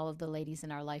 and all of the ladies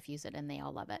in our life use it, and they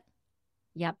all love it.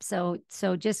 Yep. So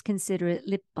just consider it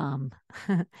lip balm.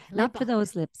 Lip Not for balm.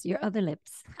 those lips, your other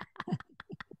lips.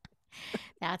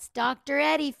 That's Dr.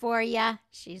 Eddi for you.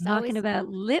 She's Talking always about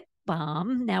lip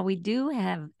balm. Now we do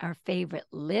have our favorite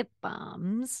lip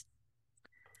balms.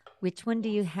 Which one do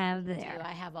Yes, you have we do. there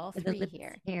I have all for the three lips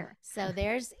here. hair? So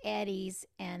there's Eddie's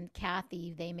and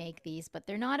Kathy. They make these, but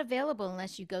they're not available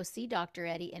unless you go see Dr.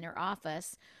 Eddie in her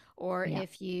office, or Yeah.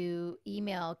 if you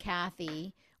email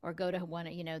Kathy or go to one,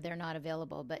 they're not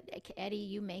available. But Eddie,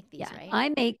 you make these, Yeah, right? I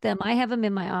make them. I have them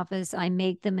in my office. I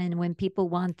make them, and when people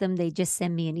want them, they just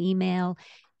send me an email,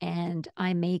 and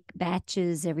I make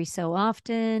batches every so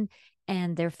often,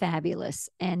 and they're fabulous.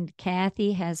 And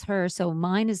Kathy has her, so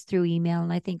mine is through email,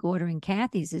 and I think ordering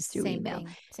Kathy's is through Same email. thing.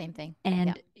 Same thing. Yeah.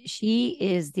 And she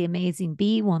is the amazing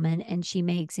bee woman, and she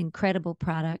makes incredible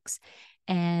products.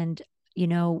 And you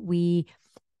know, we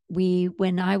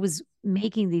when I was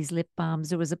making these lip balms,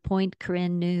 there was a point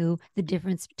Corinne knew the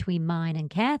difference between mine and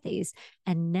Kathy's.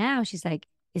 And now she's like,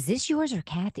 is this yours or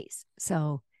Kathy's?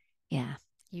 So yeah,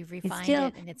 You've it's refined still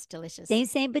it, and it's delicious.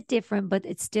 same but different, but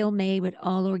it's still made with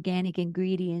all organic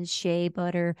ingredients, shea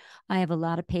butter. I have a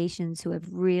lot of patients who have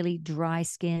really dry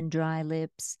skin, dry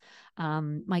lips.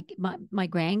 My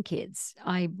grandkids,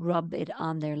 I rub it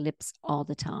on their lips all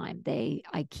the time.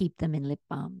 I keep them in lip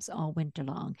balms all winter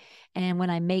long. And when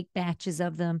I make batches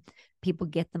of them, people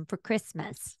get them for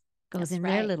Christmas. Goes That's in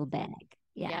their right. little bag.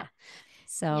 Yeah. Yep.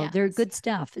 So Yeah. they're good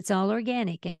stuff. It's all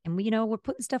organic. And we're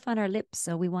putting stuff on our lips.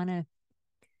 So we want to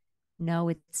know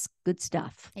it's good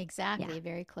stuff. Yeah. Exactly,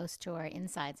 very close to our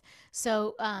insides.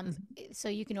 So, Mhm. so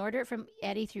you can order it from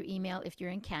Eddie through email if you're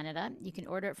in Canada. You can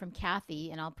order it from Kathy,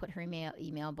 and I'll put her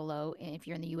email below if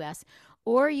you're in the U.S.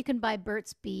 Or you can buy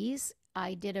Burt's Bees.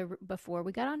 I did a before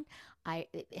we got on.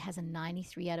 It has a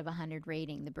 93 out of 100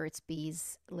 rating. The Burt's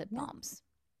Bees lip Yeah. balms.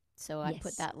 So I put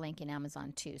Yes. that link in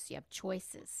Amazon too. So you have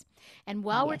choices. And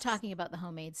while we're Yes. talking about the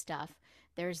homemade stuff,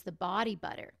 there's the body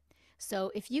butter.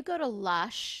 So if you go to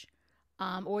Lush,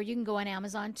 or you can go on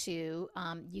Amazon too.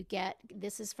 You get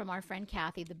this is from our friend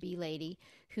Kathy, the bee lady,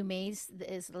 who makes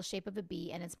this little shape of a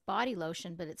bee, and it's body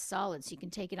lotion, but it's solid, so you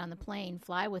can take it on the plane,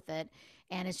 fly with it,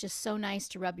 and it's just so nice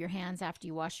to rub your hands after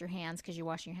you wash your hands, because you're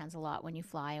washing your hands a lot when you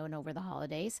fly and over the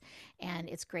holidays, and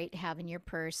it's great to have in your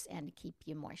purse and to keep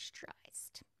you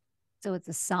moisturized. So it's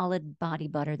a solid body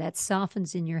butter that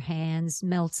softens in your hands,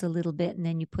 melts a little bit, and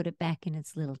then you put it back in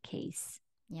its little case.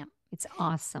 Yeah. It's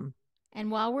awesome. And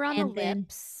while we're on the And then,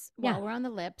 lips, yeah.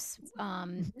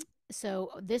 Mhm. so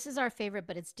this is our favorite,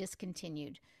 but it's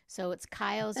discontinued. So it's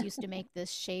Kyle's used to make this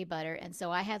shea butter, and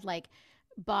so I had like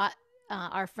bought.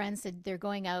 Our friends said they're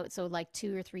going out. So like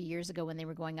 2 or 3 years ago, when they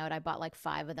were going out, I bought like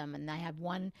five of them, and I had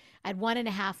one. I had one and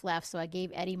a half left, so I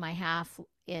gave Eddie my half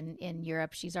in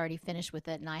Europe. She's already finished with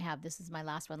it, and I have this is my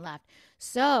last one left.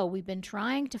 So we've been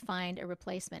trying to find a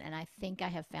replacement, and I think I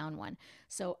have found one.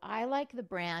 So I like the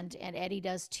brand, and Eddie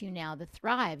does too now. The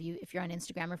Thrive. If you're on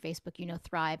Instagram or Facebook, you know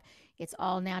Thrive. It's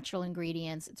all natural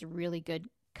ingredients. It's a really good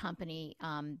company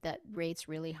that rates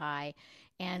really high,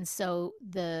 and so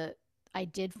the I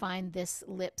did find this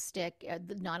lipstick,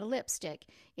 not a lipstick,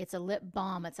 it's a lip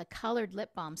balm. It's a colored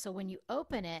lip balm. So when you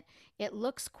open it, it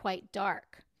looks quite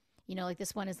dark. Like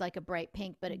this one is like a bright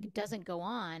pink, but it doesn't go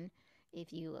on.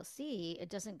 If you will see, it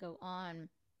doesn't go on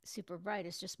super bright.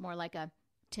 It's just more like a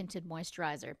tinted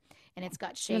moisturizer. And it's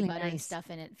got It's shea really butter and nice. stuff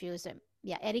in it. Fused it.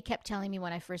 Yeah, Eddie kept telling me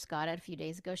when I first got it a few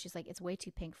days ago, she's like, it's way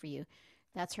too pink for you.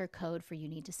 That's her code for you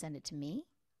need to send it to me.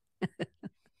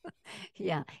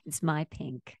 Yeah, it's my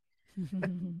pink.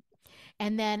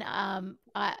 And then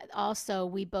also,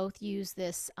 we both use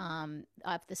this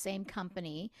of the same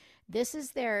company. This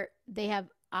is they have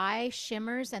eye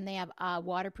shimmers and they have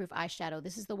waterproof eyeshadow.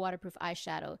 This is the waterproof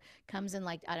eyeshadow. Comes in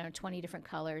like, I don't know, 20 different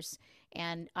colors.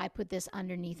 And I put this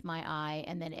underneath my eye.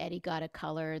 And then Eddie got a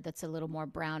color that's a little more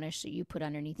brownish that you put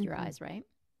underneath your Mm-hmm. eyes, right?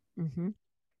 Mm-hmm.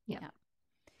 Yeah. Yeah.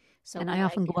 So And we I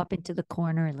often like, go up into the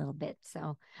corner a little bit.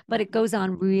 So, but yeah. it goes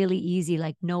on really easy,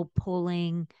 like no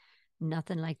pulling,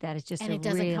 nothing like that. It's just And a it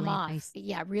doesn't come really off. nice,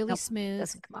 Yeah, really nope, smooth.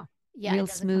 doesn't come off. Yeah, it Real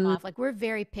doesn't come smooth. off. Like we're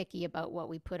very picky about what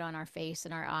we put on our face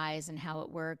and our eyes and how it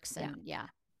works. Yeah. And yeah,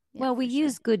 yeah, Well, we for sure.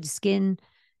 use good skin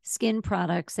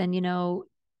products, and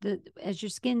the as your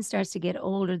skin starts to get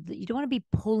older, you don't want to be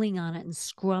pulling on it and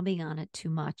scrubbing on it too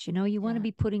much. You want to Yeah,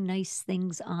 be putting nice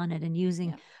things on it and using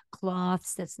yeah.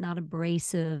 cloths that's not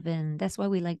abrasive, and that's why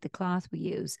we like the cloth we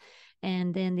use.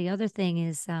 And then the other thing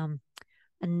is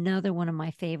another one of my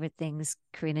favorite things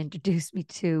Corinne introduced me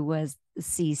to was the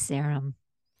C serum,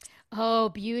 Oh,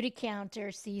 Beauty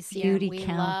Counter C serum. beauty We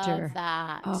love counter.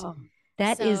 that. Oh,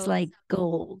 that is So like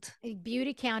gold.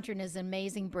 Beauty Counter is an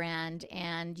amazing brand,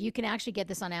 and you can actually get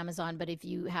this on Amazon. But if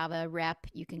you have a rep,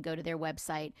 you can go to their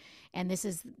website. And this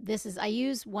is I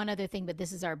use one other thing, but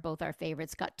this is our both our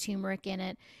favorites. It's got turmeric in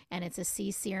it, and it's a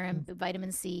C serum,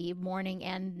 vitamin C, morning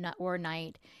and or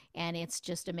night, and it's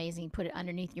just amazing. Put it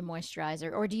underneath your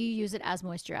moisturizer, or do you use it as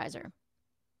moisturizer?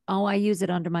 Oh, I use it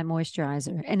under my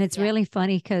moisturizer. And it's Yeah. really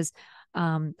funny because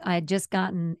I had just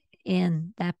gotten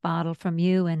in that bottle from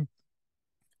you, and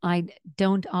I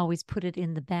don't always put it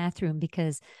in the bathroom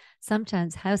because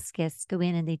sometimes house guests go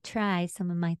in and they try some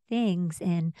of my things.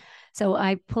 And so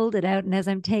I pulled it out. And as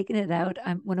I'm taking it out,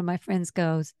 one of my friends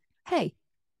goes, "Hey,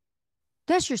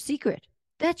 that's your secret.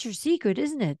 That's your secret,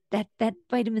 isn't it? That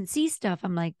vitamin C stuff."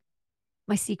 I'm like,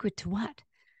 "My secret to what?"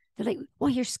 They're like, "Well,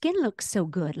 your skin looks so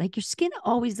good. Like your skin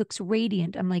always looks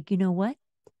radiant." I'm like, "You know what?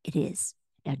 It is.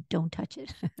 Now don't touch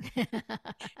it."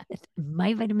 It's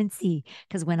my vitamin C.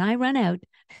 Because when I run out,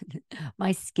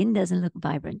 my skin doesn't look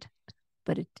vibrant.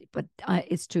 But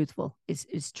it's truthful.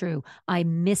 It's true. I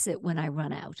miss it when I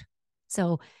run out.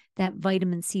 So that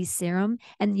vitamin C serum,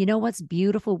 and you know what's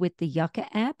beautiful with the Yuka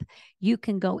app? You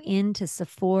can go into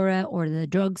Sephora or the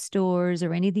drugstores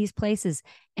or any of these places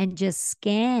and just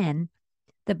scan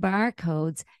the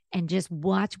barcodes and just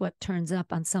watch what turns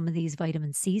up on some of these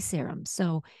vitamin C serums.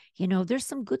 So, there's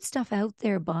some good stuff out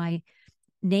there by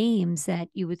names that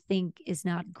you would think is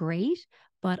not great,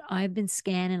 but I've been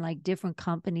scanning like different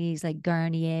companies like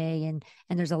Garnier,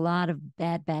 and there's a lot of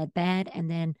bad, bad, bad. And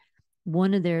then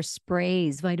one of their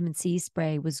sprays, vitamin C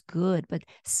spray, was good, but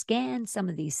scan some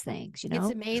of these things, It's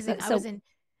So, amazing. so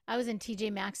I was in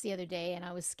TJ Maxx the other day and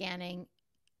I was scanning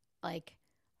like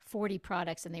 40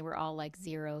 products and they were all like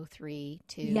 0, 3,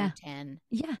 2, yeah, 10.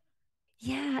 yeah.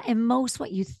 Yeah, and most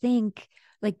what you think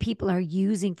like people are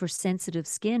using for sensitive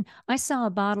skin. I saw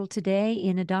a bottle today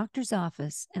in a doctor's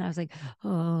office and I was like,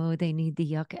 "Oh, they need the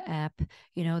Yucca app.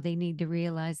 They need to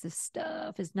realize this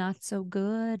stuff is not so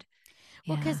good."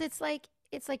 Well, Yeah. cuz it's like,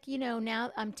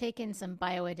 now I'm taking some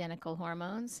bioidentical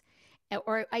hormones.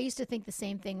 Or I used to think the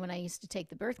same thing when I used to take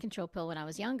the birth control pill when I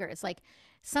was younger. It's like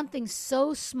something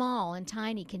so small and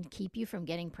tiny can keep you from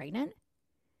getting pregnant.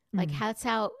 Like Mm, that's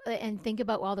how, and think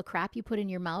about all the crap you put in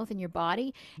your mouth and your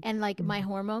body. And like my mm.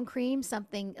 hormone cream,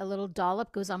 something, a little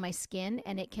dollop goes on my skin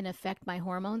and it can affect my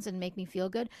hormones and make me feel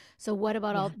good. So, what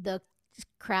about all Yeah. the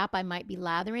crap I might be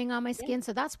lathering on my Yeah. skin?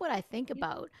 So, that's what I think Yeah.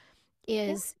 about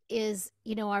Yeah.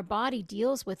 our body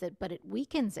deals with it, but it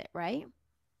weakens it, right?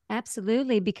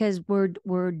 Absolutely, because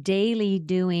we're daily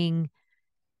doing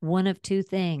one of two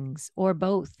things or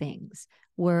both things.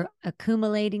 We're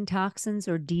accumulating toxins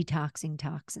or detoxing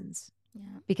toxins,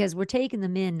 Yeah. because we're taking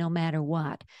them in no matter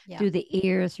what, Yeah. through the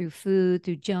air, through food,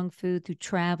 through junk food, through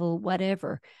travel,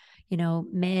 whatever,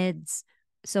 meds.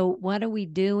 So, what are we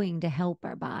doing to help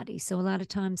our body? So, a lot of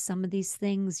times, some of these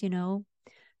things,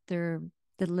 they're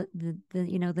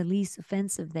the least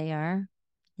offensive they are.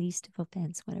 Least of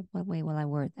offense. What way will I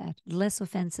word that? The less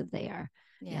offensive they are.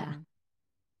 Yeah. Yeah.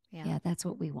 Yeah. Yeah. That's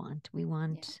what we want. We Yeah.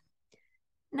 want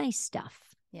nice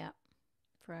stuff. Yeah.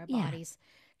 For our Yeah. bodies.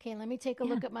 Okay, let me take a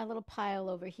Yeah. look at my little pile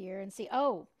over here and see.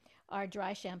 Oh, our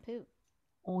dry shampoo.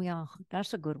 Oh, yeah,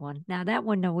 that's a good one. Now, that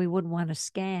one, no, we wouldn't want to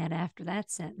scan after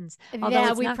that sentence, although Yeah,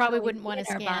 it's we not probably going wouldn't want in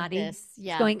to our scan body, this. it's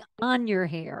Yeah, going on your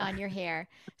hair. on your hair.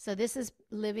 So this is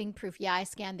living proof. Yeah, I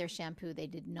scanned their shampoo. They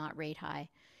did not rate high.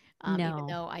 Even No.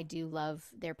 though I do love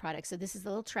their products. So this is the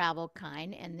little travel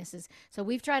kind, and this is so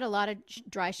we've tried a lot of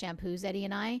dry shampoos, Eddie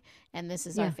and I, and this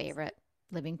is our Yeah. favorite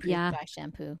living proof Yeah. dry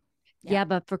shampoo. Yeah. Yeah.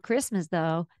 But for Christmas,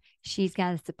 though, she's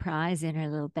got a surprise in her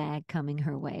little bag coming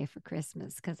her way for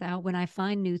Christmas. Because when I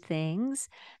find new things,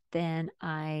 then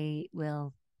I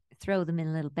will throw them in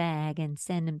a little bag and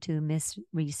send them to Miss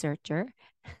Researcher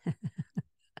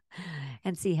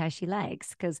and see how she likes.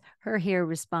 Because her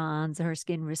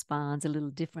skin responds a little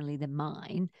differently than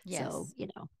mine. So, Yes.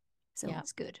 so Yep.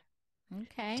 it's good.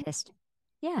 Okay. Test.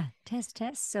 Yeah. Test.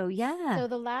 So, yeah. So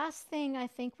the last thing I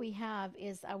think we have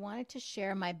is I wanted to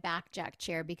share my backjack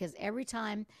chair because every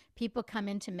time people come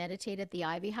in to meditate at the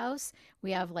Ivy House,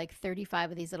 we have like 35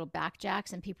 of these little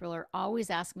backjacks, and people are always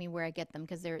asking me where I get them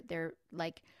because they're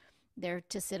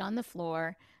to sit on the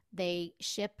floor. They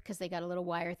ship because they got a little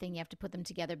wire thing. You have to put them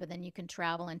together, but then you can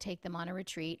travel and take them on a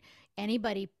retreat.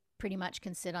 Anybody pretty much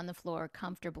can sit on the floor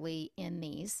comfortably in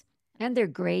these. And they're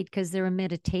great because they're a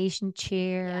meditation Yeah.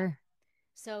 chair.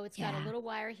 So it's got a Yeah. little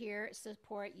wire here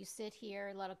support. You sit here,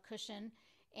 a lot of cushion,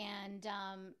 and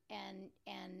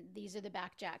these are the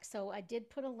back jacks. So I did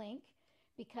put a link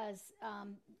because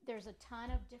there's a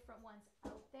ton of different ones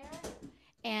out there,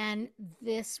 and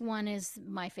this one is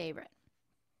my favorite.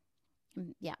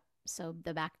 Yeah. So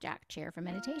the back jack chair for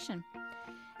meditation,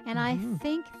 and I Hmm.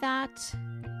 think that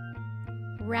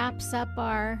wraps up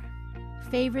our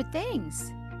favorite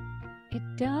things. It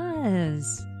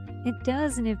does. It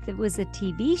does. And if it was a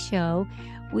TV show,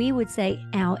 we would say,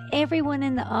 now, everyone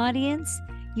in the audience,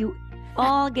 you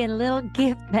all get a little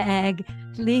gift bag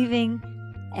leaving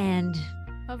and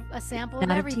A sample of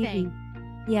not a TV.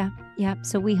 everything. Yeah. Yeah.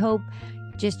 So we hope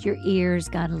just your ears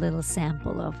got a little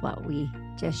sample of what we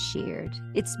just shared.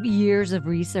 It's years of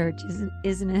research,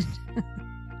 isn't it?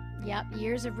 Yep,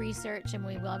 years of research, and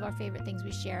we love our favorite things.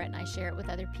 We share it, and I share it with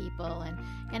other people,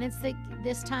 and it's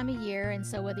this time of year, and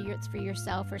so whether it's for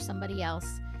yourself or somebody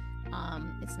else,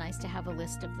 it's nice to have a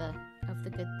list of the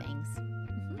good things.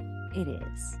 It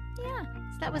is. Yeah,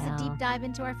 so that was a deep Well, dive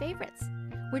into our favorites.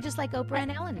 We're just like Oprah I,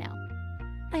 and Ellen now.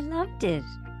 I loved it.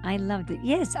 I loved it.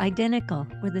 Yes, identical.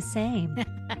 We're the same.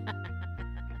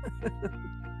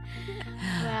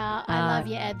 Well, I uh, love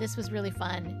you, Ed. This was really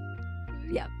fun.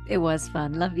 yeah, it was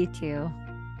fun. Love you too.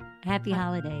 Happy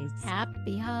holidays.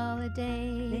 Happy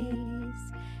holidays.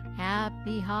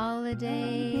 Happy holidays.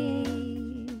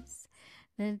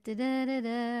 Dun, dun, dun, dun,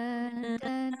 dun,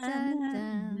 dun,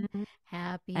 dun, dun.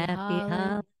 Happy Happy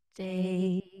holidays.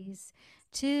 holidays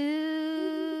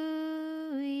to